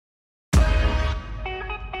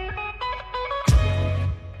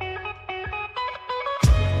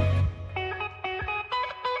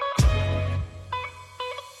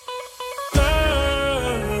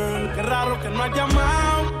no has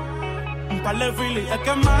llamado. Un par de filis he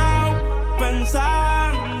quemado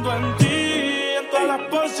pensando en ti, en todas las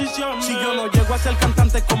posiciones. Si yo no llego a ser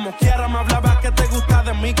cantante como quiera, me hablabas que te gusta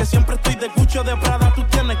de mí, que siempre estoy de Gucci o de Prada. Tú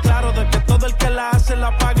tienes claro de que todo el que la hace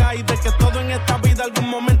la paga y de que todo en esta vida algún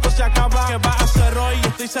momento se acaba. ¿Qué vas a hacer hoy?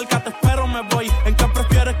 Estoy cerca, te espero, me voy. ¿En qué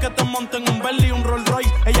prefieres que te monten un Bentley y un Rolls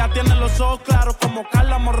Royce? Ella tiene los ojos claros como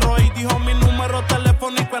Carla Morroy. Dijo mi número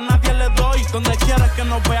telefónico a nadie le doy. Donde quieras que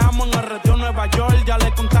nos veamos en el retiro Nueva York. Ya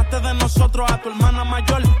le contaste de nosotros a tu hermana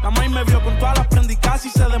mayor. La maíz me vio con todas las prendicas y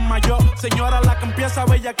se desmayó. Señora, la que empieza a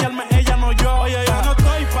bellaquearme, ella no yo. Oye, yo no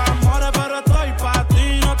estoy pa' amores, pero estoy pa'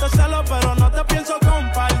 ti. No te celo, pero no te pienso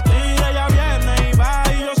compartir. Ella viene y va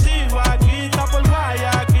y yo sigo aquí. Está por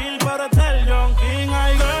Guayaquil, pero es del Joaquin.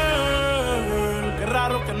 Ay, girl, qué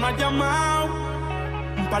raro que no has llamado.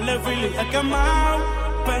 Un par de filis he quemado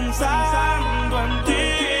pensando en ti,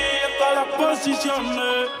 en todas las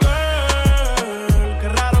posiciones. Girl, qué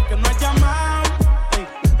raro que no has llamado. Ey,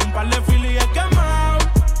 un par de filis he quemado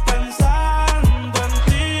pensando en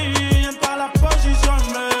ti, en todas las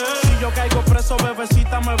posiciones. Si yo caigo preso,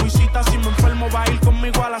 bebecita, me visita. Si me enfermo, va a ir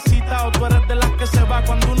conmigo a la cita. O tú eres de las que se va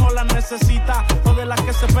cuando uno la necesita, o de las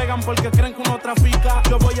que se pegan porque creen que uno trafica.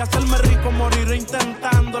 Yo voy a hacerme rico, moriré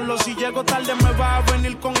intentándolo. Si llego tarde me va a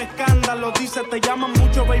venir con escándalo. Dice, te llaman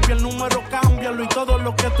mucho, baby, el número cámbialo. Y todo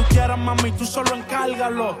lo que tú quieras, mami, tú solo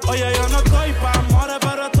encárgalo. Oye, yo no estoy pa' amores,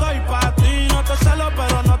 pero estoy pa' ti. No te celo,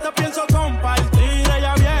 pero no te pienso compartir.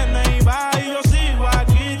 Ella viene y va y yo sigo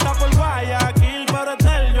aquí. Está por Guayaquil, pero es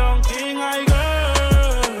del Joaquin. Ay,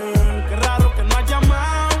 girl, qué raro que no has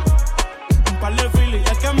llamado. Un par de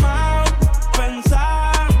filis he quemado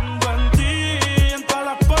pensando en ti, en todas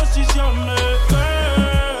las posiciones.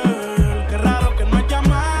 Girl, qué raro que no has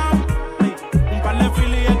llamado. Ey, un par de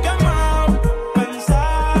filis he quemado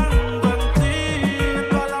pensando en ti, en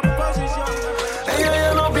todas las posiciones. Ella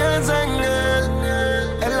ya no piensa en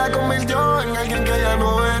él la convirtió en alguien que ya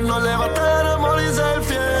no es. No le va a estar amor y ser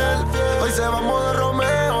fiel. Hoy se va a modo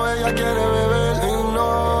Romeo, ella quiere beber y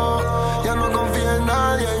no, ya no confía en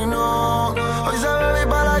nadie y no. Hoy se bebe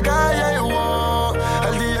para la calle y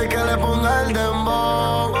el DJ que le ponga el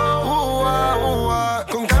dembow.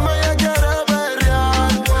 Con calma ella quiere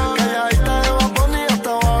perrear, calladita de Bad y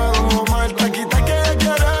hasta abajo de Don Omar. Taquita que ella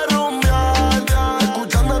quiere rumbear,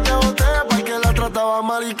 escuchándote boté pa' que la trataba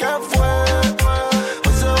mal y que fue.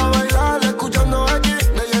 Hoy se va a bailar escuchando aquí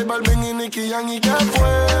de J Balvin y Nicky Jam y que fue.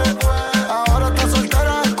 Ahora está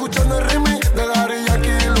soltera escuchando el remix de Daddy Yankee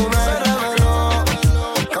y Luna. Se reveló,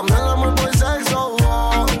 cambió el amor por sexo.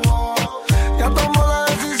 Ya tomó la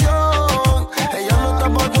decisión, ella no está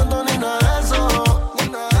pa' cuento ni nada de eso.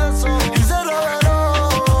 Y se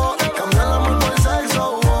reveló, cambió el amor por sexo.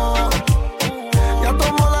 Ya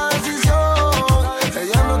tomó la decisión,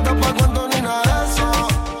 ella no está pa' cuento ni nada de eso.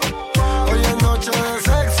 Hoy es noche de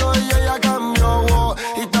sexo y ella cambió.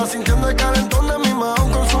 Y está sintiendo el calentón de mi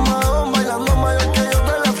mahón con su mahón, bailando mayor que yo,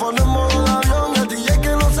 teléfono en modo de avión. El DJ que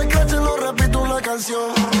no se crache, no repito una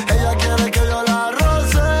canción. Ella quiere que yo la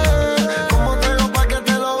roce, como te digo pa' que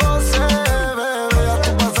te lo goce, bebé. Ya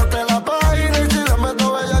tú pasaste la página y si le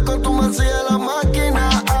meto bella con tu man sigue la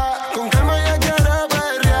máquina. Con calma ella quiere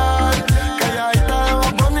perrear, calladita de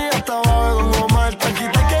Bad Bunny hasta abajo de Don Omar.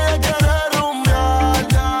 Taquita que ella quiere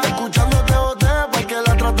rumbear, escuchándote boté pa' que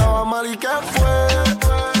la trataba mal y que fue.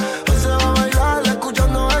 Hoy se va a bailar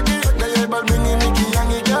escuchando aquí de J Balvin y Nicky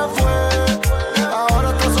Jam y que fue. Ahora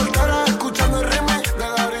está soltera escuchando el remix de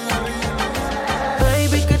Daddy Yankee.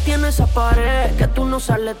 Baby, que tiene esa pared que tú no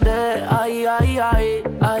sales de ahí, ahí, ahí,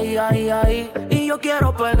 ahí, ahí, ahí. Y yo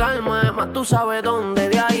quiero pegarme, más tú sabes dónde,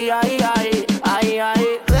 de ahí, ahí, ahí, ahí,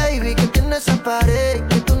 ahí. Baby, que tiene esa pared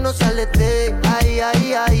que tú no sales de ahí,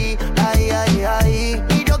 ahí, ahí, ahí, ahí, ahí.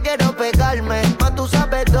 Y yo quiero pegarme, más tú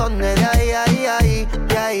sabes dónde, de ahí, ahí, ahí,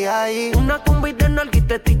 de ahí, ahí. Una combi de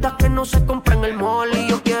nalguitetitas que no se compra en el mall. Y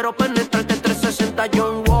yo quiero penetrarte 360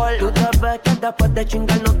 John Wall. Tú te ves que después de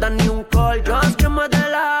chingar no da ni un call. Just give me the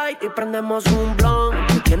light y prendemos un blunt.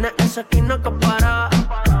 Tú tienes esa esquina que para.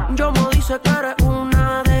 Yo me dice que eres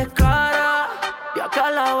una descara. Y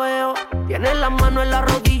acá la veo, tiene la mano en la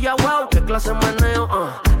rodilla, wow, qué clase meneo.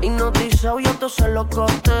 Hipnotizado y esto se lo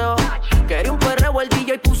costeo. Quería un perreo, el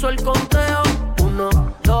DJ puso el conteo. 1,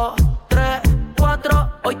 2, 3,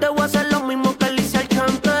 4. Hoy te voy a hacer lo mismo que le hice al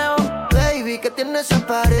chanteo. Baby, que tiene esa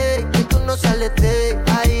pared que tú no sales de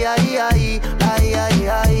ahí, ahí, ahí, ahí, ahí,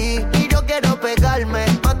 ahí. Y yo quiero pegarme,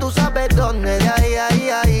 más tú sabes dónde, de ahí, ahí,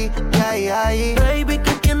 ahí, de ahí, ahí. Baby,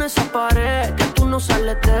 que tiene esa pared que tú no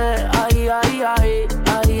sales de ahí, ahí, ahí,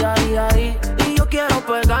 ahí, ahí, ahí. Y yo quiero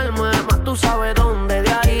pegarme, más tú sabes dónde,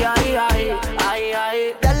 de ahí, ahí, ahí, ahí,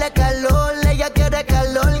 ahí. Dale calor, le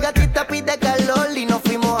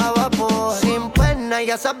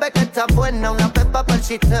Ella sabe que está buena, una pepa para el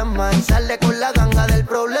sistema. Y sale con la ganga del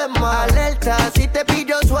problema. Alerta, si te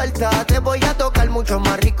pillo suelta, te voy a tocar mucho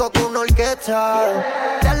más rico que una orquesta.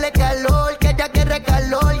 Dale calor, que ella quiere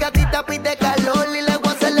calor. Gatita pide calor y le voy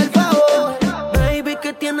a hacerle el favor. Baby,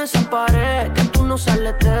 que tiene esa pared, que tú no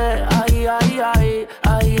sales de ahí, ahí, ahí,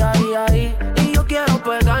 ahí, ahí, ahí. Y yo quiero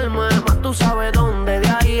pegarme, más tú sabes dónde, de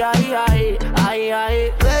ahí, ahí, ahí, ahí,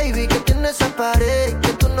 ahí. Baby, que tiene esa pared,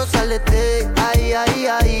 que tú no sales de ahí, ahí,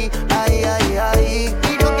 ahí, ahí, ahí, ahí.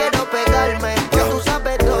 Y yo quiero pegarme, más tú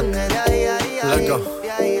sabes dónde, de ahí, ahí, ahí,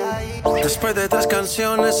 de ahí, ahí. Después de 3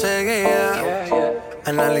 canciones seguía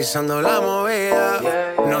analizando la movida.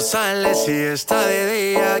 No sale si está de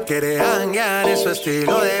día, quiere hanguear, es su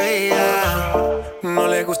estilo de vida. No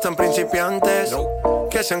le gustan principiantes,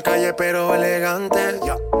 que sean calle pero elegantes.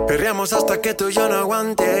 Perreamos hasta que tú y yo no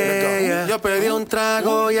aguante. Yo pedí un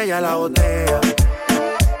trago y ella la botella.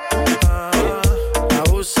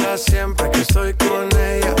 Abusa siempre que estoy con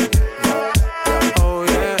ella. Oh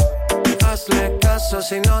yeah, hazle caso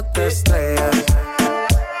si no te estrellas.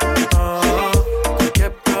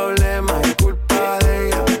 Cualquier problema es culpa de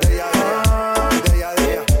ella.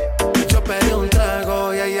 Yo pedí un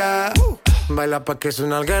trago y ella baila pa' que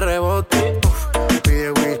suena el rebote.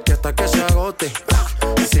 Pide whisky hasta que se agote.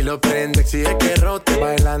 Si lo prende exige que rote.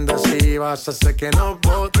 Bailando así vas a hacer que no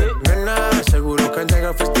bote. Nena, seguro que al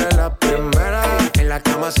llegar fuiste la primera. En la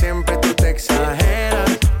cama siempre tú te exageras.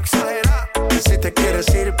 Si te quieres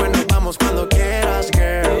ir pues nos vamos cuando quieras,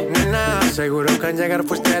 girl. Nena, seguro que al llegar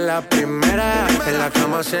fuiste la primera. En la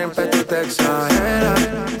cama siempre tú te exageras.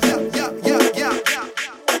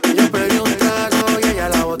 Yo pedí un trago y ella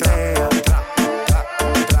la botella.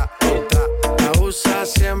 Abusa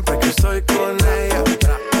siempre que estoy con ella.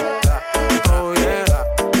 Oh yeah,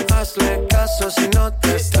 hazle caso si no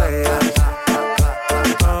te estrellas.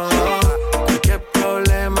 Cualquier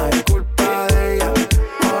problema es culpa de ella.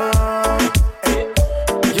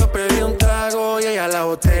 Yo pedí un trago y ella la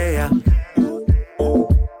botella.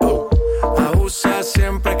 Abusa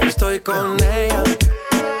siempre que estoy con ella.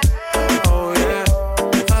 Oh yeah,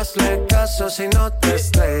 hazle caso si no te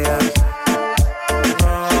estrellas.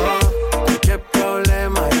 Cualquier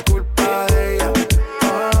problema es culpa de ella.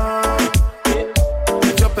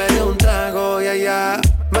 Yo pedí un trago y ella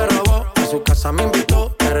me robó. A su casa me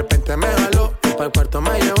invitó, de repente me jaló y para el cuarto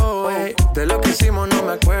me llevó. De lo que hicimos no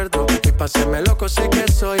me acuerdo y pa' hacerme loco sí que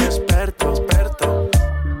soy experto.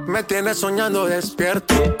 Me tienes soñando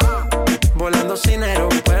despierto, volando sin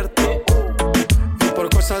aeropuerto. Y por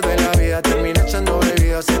cosas de la vida terminé echando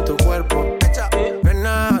bebidas en tu cuerpo.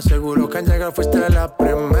 Nena, seguro que al llegar fuiste la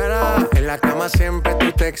primera. En la cama siempre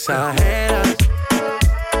tú te exageras.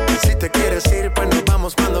 Si te quieres ir pues nos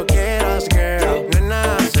vamos cuando quieras, girl.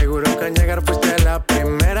 Nena, seguro que al llegar fuiste la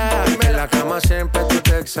primera. En la cama siempre tú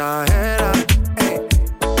te exageras. Ey.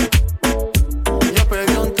 Yo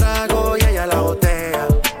pedí un trago y ella la botella.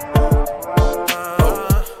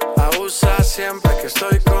 Abusa siempre que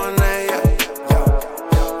estoy con ella.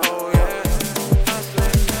 Oh yeah.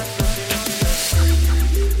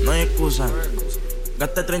 No hay excusa.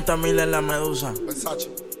 Gasté 30,000 en la medusa.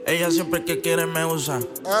 Ella siempre que quiere me usa.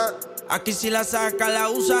 Aquí si la saca la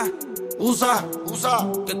usa. Usa.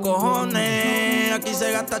 ¿Qué cojones? Aquí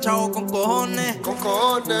se gasta chavo con cojones.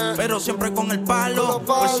 Pero siempre con el palo.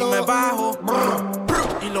 Por si me bajo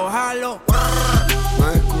y lo jalo. No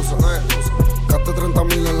hay excusa. Gasté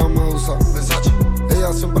 30,000 en la medusa.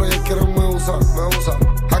 Ella siempre que quiere me usa.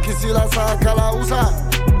 Aquí si la saca la usa.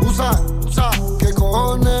 ¿Qué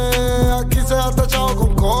cojones? Aquí se gasta chavo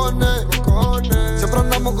con cojones. Siempre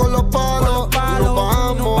andamos con los palos y nos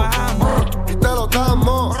bajamos. Y te lo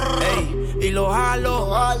damos. Ey, y lo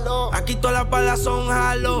jalo. Aquí todas las balas son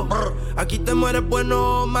jalo. Aquí te mueres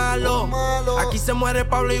bueno o malo. Aquí se muere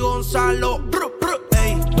Pablo y Gonzalo.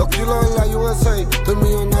 Ey. 2 kilos en la USA. Estoy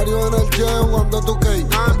millonario en el jet jugando tu cake.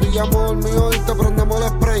 Te pillamos dormido y te prendemos el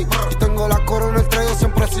spray. Y tengo la corona en el tren, yo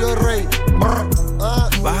siempre he sido el rey.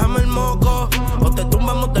 Bájame el moco o te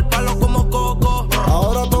tumbamos del palo como coco.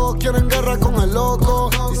 Ahora todos quieren guerra con el loco.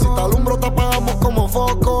 Y si te alumbro te apagamos como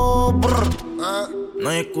foco. No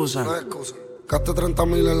hay excusa. Gasté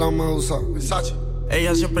 30,000 en la medusa.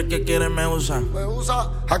 Ella siempre que quiere me usa.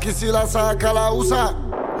 Aquí si la saca la usa.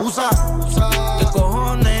 ¿Qué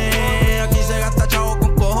cojones? Aquí se gasta chavo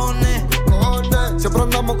con cojones. Siempre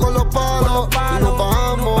andamos con los palos y nos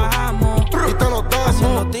bajamos. Y te los damos.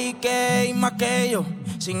 Haciendo tickets y más que ellos.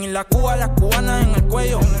 Sin ir la Cuba, las cubanas en el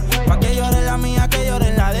cuello. Pa' que llore la mía, que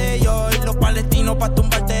llore la de ellos. Y los palestinos pa'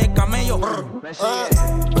 tumbarte de camello.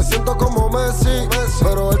 Me siento como Messi,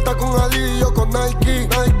 pero él está con Ali y yo con Nike.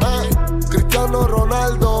 Cristiano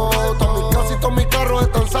Ronaldo, casi todos mis carros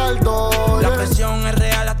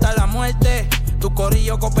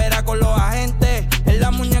corillo coopera con los agentes. En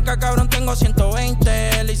la muñeca, cabrón, tengo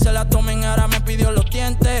 120. Le hice la tomen, ahora me pidió los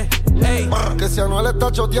dientes. Ey. Que si Anuel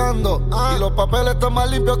está choteando y los papeles están más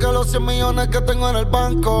limpios que los 100 millones que tengo en el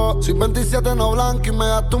banco. Soy 27 no blanco y me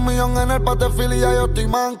gasto 1 millón en el pate fili y ya yo estoy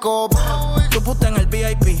manco. Tu puta en el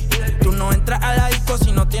VIP. Tú no entras a la disco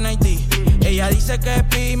si no tienes ID. Ella dice que es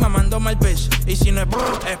pi, mamándome el beso. Y si no es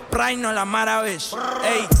Sprite, no la maravilla.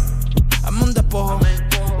 Ey, hazme un despojo.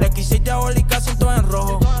 Le quise diabólica, siento en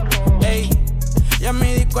rojo. Ey, ya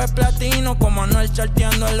mi disco es platino. Como Anuel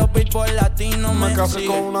charteando en los Billboard latinos. Me casé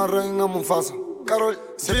con una reina Mufasa. Carol,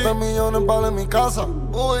 7 millones vale mi casa.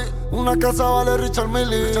 Uy, una casa vale Richard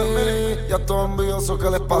Mille. Ya todo envidioso, ¿qué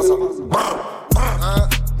les pasa?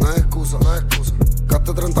 No hay excusa, no hay excusa.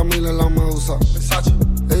 Gaste 30,000 en la medusa.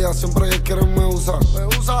 Ella siempre que quiere me usa.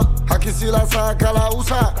 Aquí si la saca, la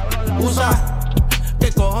usa.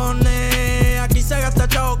 ¿Qué cojones? Aquí se gasta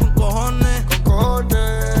chavo con cojones.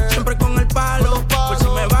 Siempre con el palo. Por si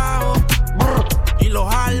me bajo y lo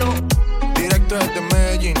jalo. Directo desde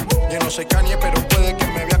Medellín. Yo no soy Kanye, pero puede que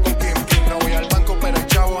me vea con Kim. No voy al banco, pero el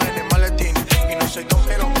chavo en el maletín. Y no soy don,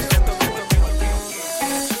 pero me siento que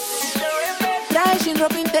trae sin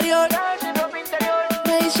ropa interior.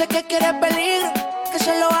 Me dice que quiere peligro, que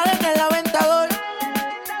se lo haga en el aventador.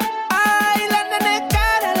 Ay, la nena es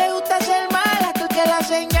cara, le gusta ser mala. Hasta el que la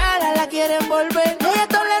señala la quiere envolver. Ella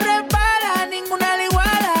todo le repara, ninguna le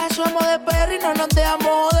iguala. Somos de perro y no nos dejamos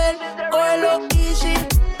joder. Cógelo easy.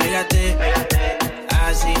 Pégate,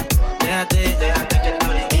 así, déjate,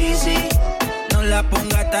 easy. No la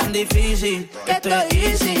pongas tan difícil. Esto es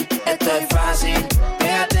easy, esto es fácil.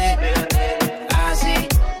 Pégate, así,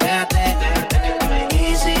 déjate,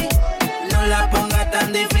 easy. No la pongas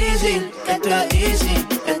tan difícil. Esto es easy,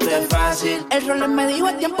 esto es fácil. El rol me dijo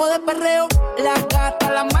es tiempo de perreo. La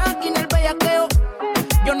gata, la máquina, el bellaqueo.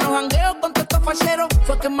 Yo no jangueo con todos estos falseros.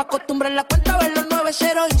 Fue que me acostumbré en la cuenta a ver los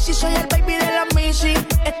 9-0. Y si soy el baby de la Missy.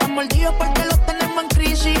 Están mordidos porque los tenemos en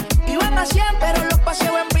crisis. Iban a 100 pero los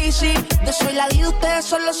paseo en bici. Yo soy la D, ustedes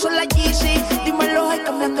solo son la Yeezy. Dímelo, hay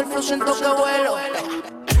cambiando el flow, siento que vuelo.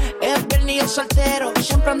 Es viernes y yo soltero.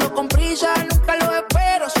 Siempre ando con prisa, nunca lo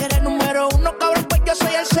espero. Si eres número 1, cabrón, pues yo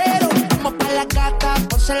soy el 0. Vamos pa' la gata,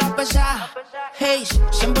 ponse la pesada. Hey,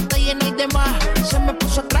 siempre está llena y demás. Se me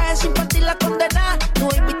puso traje sin partir la condena. Tu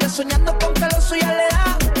baby está soñando con que lo suya le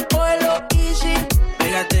da. Cógelo easy.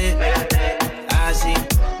 Pégate, así,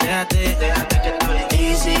 déjate,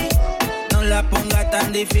 easy. No la pongas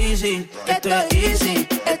tan difícil. Esto es easy,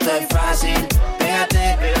 esto es fácil.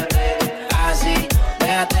 Pégate, así,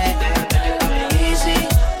 déjate, easy.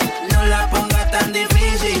 No la pongas tan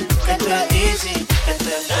difícil. Esto es easy, esto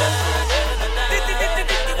es fácil.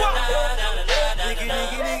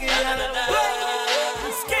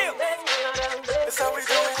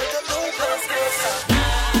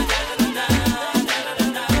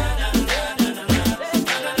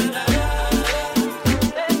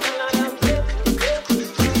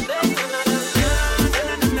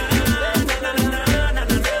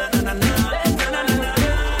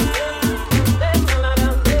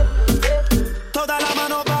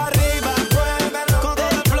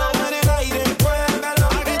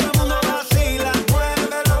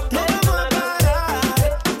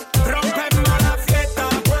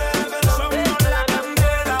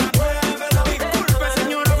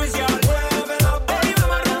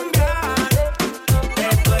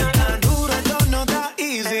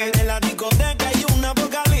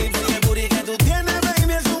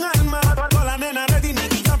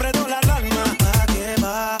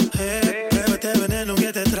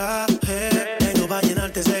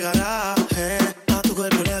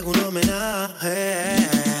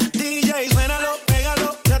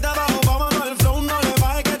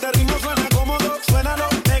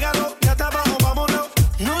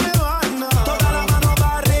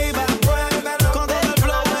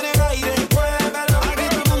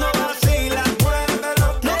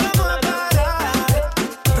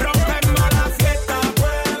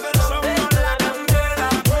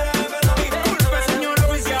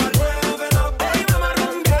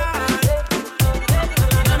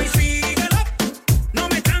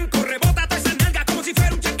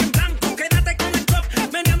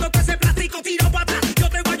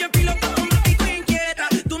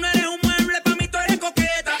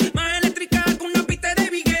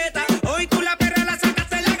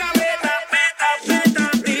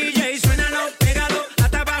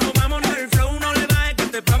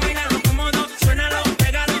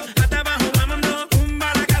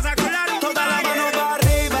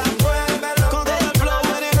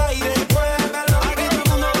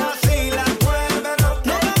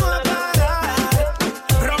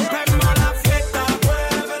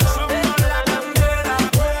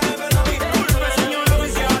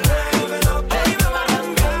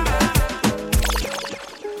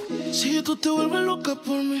 Si tú te vuelves loca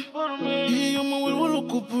por mí y yo me vuelvo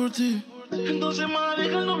loco por ti, entonces más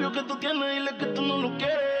deja el novio que tú tienes, dile que tú no lo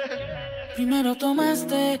quieres. Primero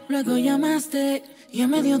tomaste, luego llamaste y a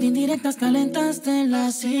medio de indirectas calentaste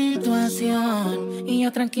la situación. Y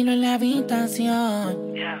yo tranquilo en la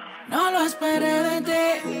habitación, no lo esperé de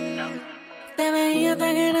ti. Te veía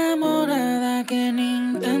tan enamorada que ni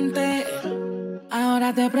intenté.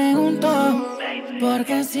 Ahora te pregunto, ¿por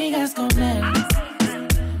qué sigues con él?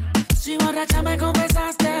 Si borracha me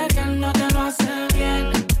confesaste que él no te lo hace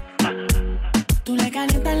bien. Tú le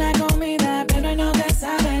calientas la comida, pero él no te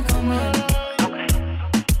sabe comer.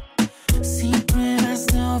 Si pruebas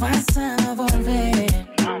no vas a volver.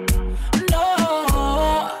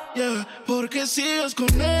 No. Yeah, ¿por qué sigues con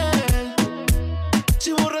él?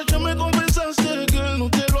 Si borracha me confesaste que él no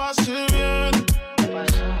te lo hace bien.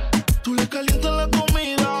 Tú le calientas la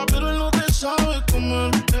comida, pero él no te sabe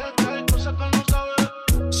comer. Hay cosas que no sabe.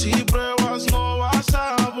 Si pruebas no vas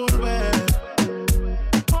a volver.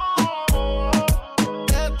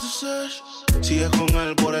 Entonces, sigues con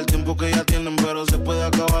él por el tiempo que ya tienen, pero se puede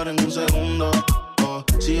acabar en un segundo.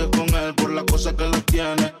 Sigues con él por las cosas que lo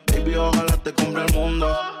tiene. Baby, ojalá te compre el mundo.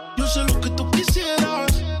 Yo sé lo que tú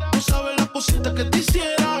quisieras, no sabes las cositas que te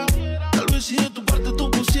hiciera. Tal vez si de tu parte tú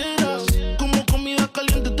pusieras, como comida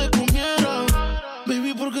caliente te comiera.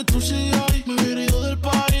 Baby, porque tú sigues ahí, me hubiera ido del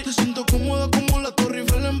party. Te siento cómoda como la Torre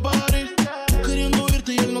Eiffel en París. Tú queriendo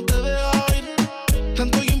irte y él no te deja ir.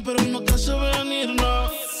 Tanto bien, pero él no te hace venir,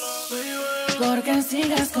 no. ¿Por qué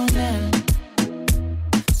sigues con él?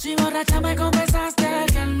 Si borracha me confesaste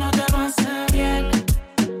que él no te lo hace bien.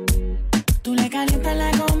 Tú le calientas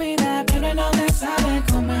la comida, pero él no te sabe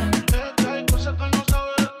comer. Hay cosas que no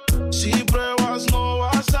sabes. Si pruebas no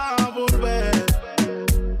vas a volver.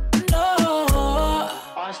 No.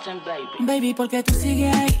 Austin, baby. Baby, porque tú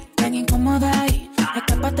sigues ahí, tan incómoda ahí.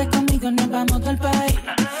 Escápate conmigo, nos vamos del país.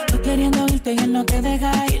 Tú queriendo irte y él no te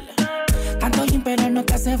deja ir. Tanto gym, pero él no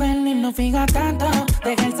te hace venir. No fija tanto,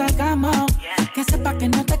 deja el sarcasmo. Que sepa que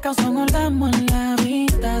no te causa un orgasmo en la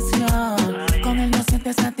habitación. Con él no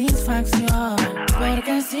sientes satisfacción. ¿Por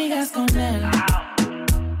qué sigues con él?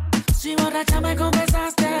 Si borracha me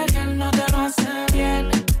confesaste que él no te lo hace bien.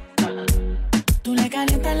 Tú le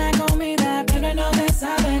calientas la comida, pero él no te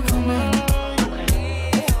sabe comer.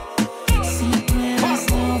 Si pruebas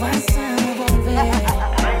no vas a volver.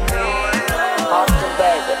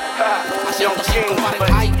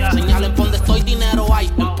 Señalen por donde estoy, dinero hay.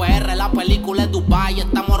 En PR la película es Dubai.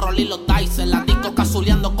 Estamos rolling los dice. La disco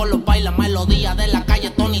casuleando con los bailes. Melodía de la calle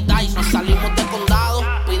Tony Dice. Nos salimos de condado,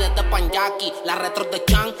 pídete pan Jackie. La retro de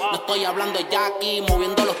Chan, no estoy hablando de Jackie.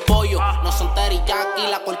 Moviendo los pollos, no son teriyaki.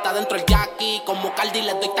 La corta dentro el Jackie. Como Cardi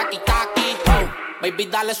le doy taqui taqui. Baby,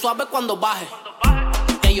 dale suave cuando baje.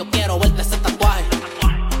 Que yo quiero verte ese tatuaje.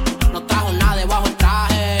 No trajo nada debajo el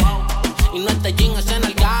traje. Y no este jean, ese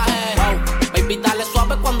nalgaje. Baby, dale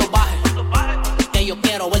suave cuando baje. Que yo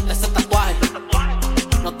quiero verte ese tatuaje.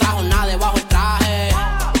 No trajo nada debajo el traje.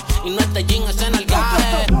 Y no este jean, ese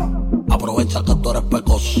nalgaje. Aprovecha que tú eres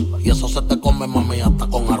pecoso y eso se te come, mami, hasta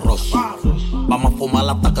con arroz. Vamos a fumar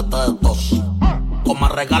hasta que te dé tos. Como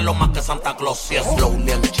regalo más que Santa Claus. Y es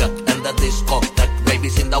slowly and check en the discotheque. Baby,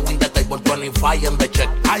 sin the win the table 25 en the check.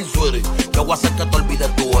 Ay, sweetie, yo voy a hacer que te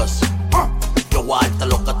olvides tu ex. Yo voy a darte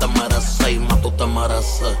lo que te mereces y más tú te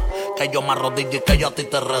mereces. Que yo me arrodille y que yo a ti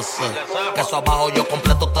te rece. Que eso abajo yo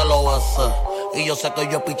completo te lo bese. Y yo sé que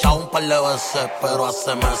yo he pichado un par de veces, pero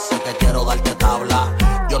hace meses que quiero darte tabla.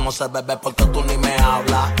 Yo no sé beber porque tú ni me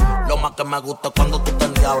hablas. Lo más que me gusta es cuando tú te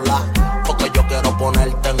endiablas. Porque yo quiero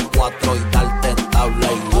ponerte en cuatro y darte tabla.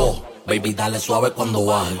 Y wow, baby, dale suave cuando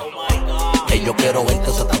baje. Que yo quiero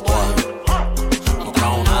verte ese tatuaje. No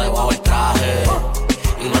trajo nada debajo del traje.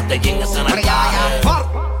 Y no te llegues en el traje.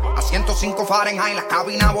 A 105 Fahrenheit, la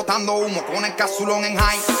cabina botando humo con el casulón en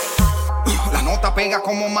high. La nota pega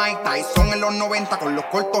como Mike Tyson en los 90 con los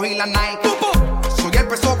cortos y la Nike. Soy el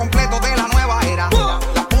peso completo de la nueva era.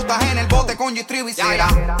 Las putas en el bote con G-Tree visera.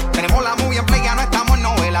 Tenemos la movie en play, ya no estamos en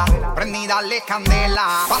novela. Prendí, dale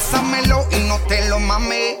candela. Pásamelo y no te lo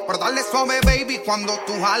mames. Pero dale suave, baby, cuando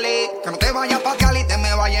tú jales. Que no te vayas pa' Cali y te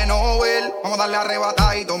me vaya en Over. Vamos a darle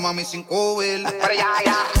arrebatadito, mami, sin cover. Pero ya.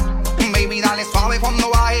 Baby, dale suave cuando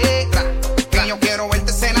baje. Que yo quiero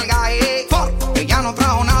verte en el gaje. Ella no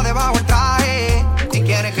trajo nada debajo el traje. Y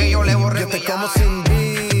quiere que yo le borre. Yo te como sin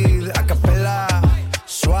beat, a capela.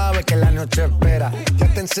 Suave que la noche espera. Ya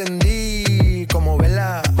te encendí como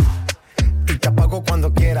vela. Y te apago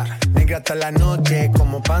cuando quiera. Negra hasta la noche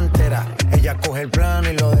como pantera. Ella coge el plano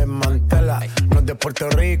y lo desmantela. No es de Puerto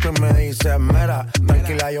Rico y me dice mera.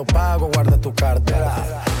 Tranquila, yo pago, guarda tu cartera.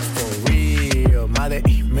 For real,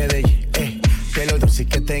 Medellín. dulce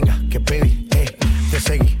que tenga que pedir, te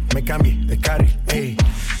seguí, me cambié de carril,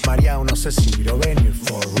 María, no sé si quiero venir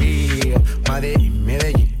for real. Madrid,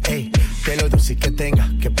 Medellín, te lo dulce que tenga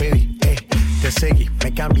que pedir, te seguí,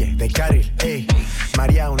 me cambié de carril,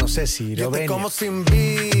 María, no sé si quiero venir. Yo te como sin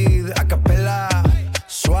vid, a capela,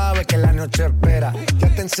 suave que la noche espera. Ya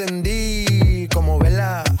te encendí como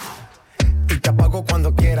vela y te apago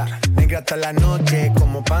cuando quiera. Negra hasta la noche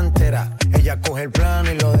como pantera. Ella coge el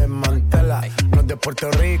plano y lo desmantela. No es de Puerto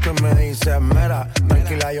Rico y me dice mera.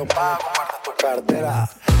 Tranquila, yo pago, guarda tu cartera.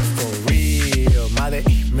 For real,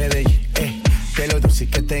 Madrid, Medellín, te lo dulce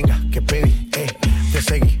que tenga que pedir, te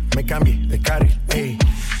seguí, me cambié de carril,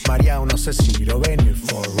 María, no sé si quiero venir.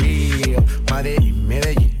 For real, Madrid,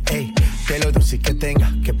 Medellín, te lo dulce que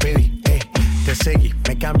tenga que pedir, te seguí,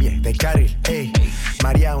 me cambié de carril,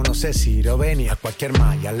 María, no sé si quiero venir. A cualquier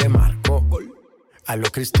malla le marco, a lo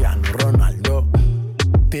Cristiano Ronaldo.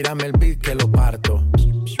 Tírame el beat que lo parto.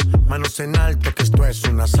 Manos en alto, que esto es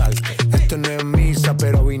un asalto. Esto no es misa,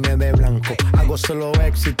 pero vine de blanco. Hago solo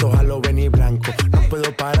éxitos, a lo venir blanco. No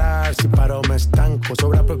puedo parar, si paro me estanco.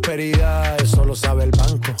 Sobra prosperidad, eso lo sabe el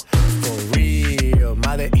banco. For real,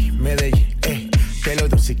 Madrid, Medellín, te lo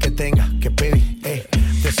dulce que tenga que pedir,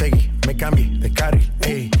 te seguí, me cambié de carril,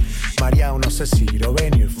 María, no sé si quiero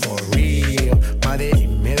venir. For real, Madrid,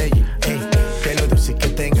 Medellín, te lo dulce que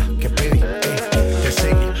tenga que pedir, te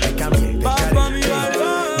seguí, me cambié de carril,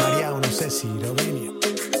 María, no sé si quiero venir.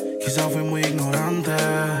 Quizás fui muy ignorante,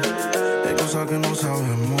 hay cosas que no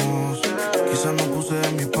sabemos. Quizás no puse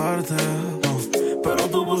de mi parte, no, pero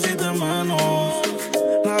tú pusiste menos.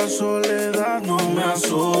 La soledad no me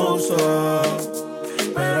asusta,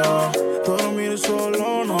 pero dormir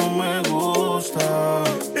solo no me gusta.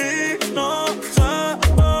 Y no sé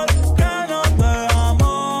por qué no te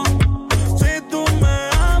amo, si tú me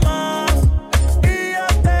amas y yo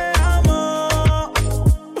te amo.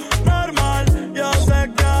 Normal, yo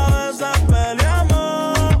sé que a veces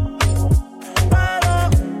peleamos, pero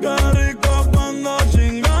qué rico cuando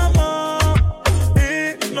chingamos.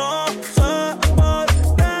 Y no sé por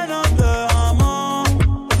qué no te amo,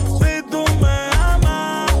 si tú me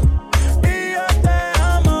amas y yo te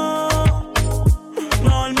amo.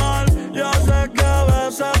 Normal, yo sé que a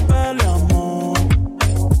veces peleamos,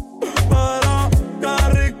 pero qué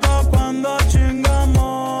rico cuando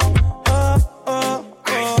chingamos.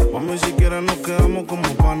 Mami, si quieres nos quedamos como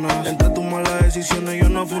panas. Entre tus malas decisiones yo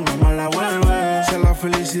no fui una mala, vuelve. Si a la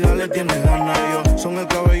felicidad le tienes ganas, yo son el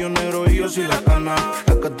cabello negro y yo soy la cana.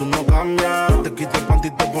 Es que tú no cambias, te quito el panty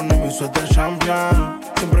y te pones mi suéter champion.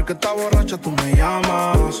 Siempre que estás borracha tú me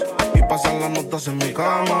llamas y pasan las notas en mi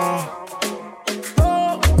cama.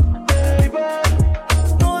 Oh, baby,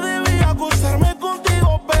 no debía acostarme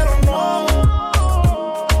contigo, pero no.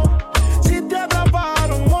 Si te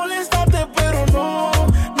atraparon, moléstate, pero no.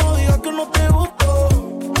 No digas que no te gustó,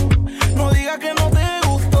 no digas que no te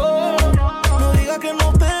gustó, no digas que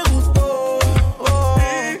no te gustó. Oh.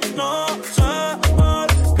 Y no sé por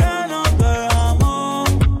qué no te amo,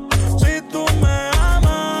 si tú me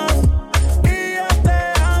amas y yo te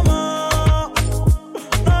amo.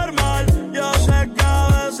 Normal, yo sé que a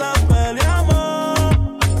veces peleamos,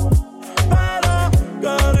 pero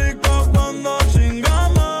qué rico cuando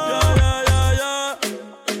chingamos.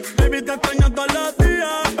 Baby, te extraño todos los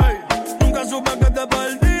días, nunca supe que te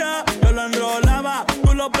perdía. Yo lo enrolaba,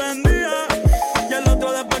 tú lo prendías, y el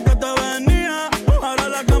otro después que te venía. Ahora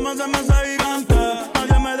la cama se me hace gigante,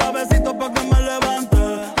 nadie me da besitos pa' que me levante.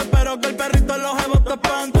 Espero que el perrito en los jevos te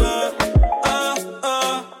espante.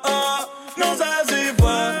 No sé si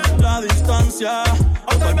fue la distancia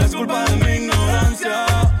o tal vez culpa de mi ignorancia.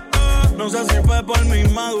 No sé si fue por mi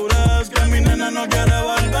inmadurez que mi nena no quiere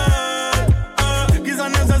volver.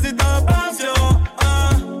 Quizás necesita espacio,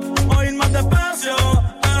 o ir más despacio.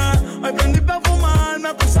 Hoy prendí pa' fumar,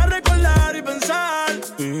 me puse a recordar y pensar.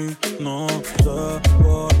 Y no sé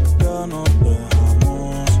por qué no te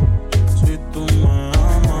amo, si tú me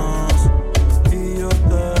amas y yo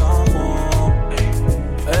te amo.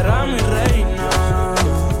 Era mi reina,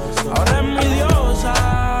 ahora es mi diosa.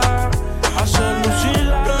 Hace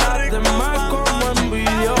lucir a las demás como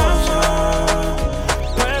envidiosa.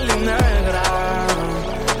 Peli negra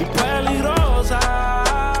y peligrosa.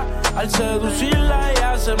 Al seducirla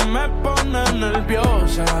ella se me pone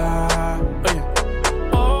nerviosa. Oye.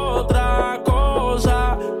 Otra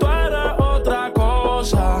cosa, tú eres otra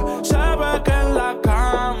cosa. Se ve que en la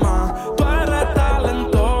cama tú eres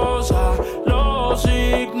talentosa. Los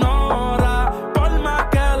ignora por más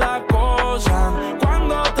que la acosan.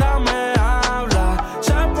 Cuando otra me habla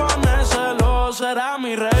se pone celosa. Era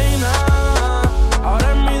mi reina,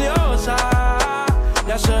 ahora es mi diosa.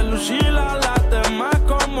 Y hace lucir a las demás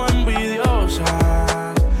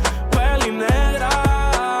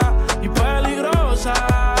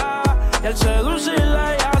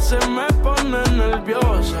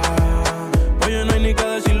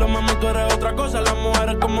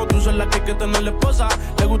mujeres como tú son las que hay que tener esposa.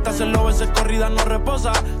 Le gusta hacerlo, veces corrida no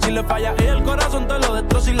reposa. Si le falla y el corazón te lo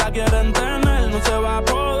destroza. Si la quieren tener, no se va a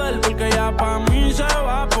poder, porque ya pa' mí se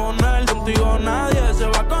va a poner. Contigo nadie se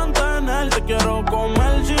va a contener. Te quiero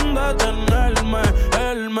comer sin detenerme.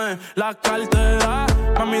 Él me la cartera.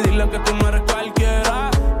 Mami, dile que tú no eres cualquiera.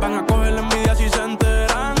 Van a coger la envidia si se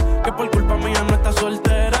enteran que por culpa mía no está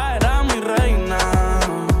soltera. Era mi reina,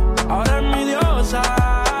 ahora es mi diosa.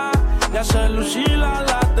 Y hace lucir a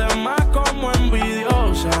las demás como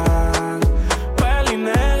envidiosas. Peli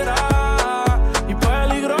negra y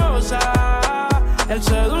peligrosa. El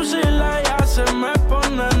seducirla ya se me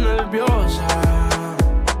pone nerviosa.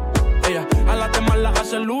 Ella a las demás la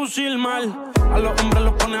hace lucir mal. A los hombres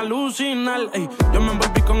los pone a alucinar. Ey, yo me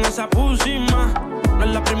envolví con esa pusima. No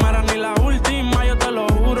es la primera ni la última. Yo te lo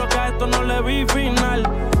juro que a esto no le vi final.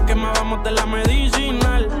 Quemábamos de la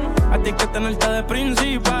medicinal. A ti hay que tenerte de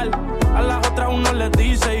principal. A las otras uno les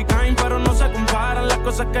dice y caen, pero no se comparan. Las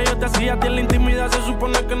cosas que yo te hacía a ti en la intimidad se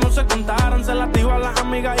supone que no se contaran. Se las digo a las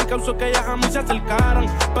amigas y causó que ellas a mí se acercaran.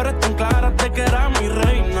 Pero están claras de que era mi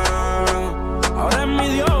reina. Ahora es mi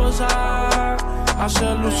diosa.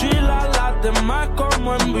 Hace lucir a las demás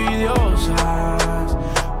como envidiosas.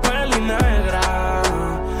 Peli negra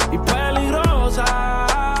y peligrosa.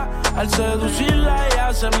 Al seducirla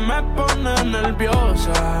ella se me pone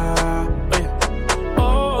nerviosa.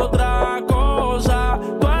 Otra cosa,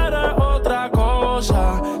 tú eres otra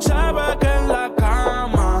cosa. Sabe que en la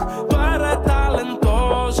cama tú eres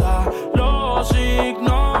talentosa. Los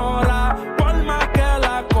ignora por más que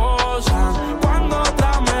la cosa. Cuando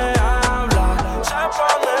otra me habla se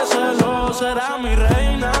pone celosa. Será mi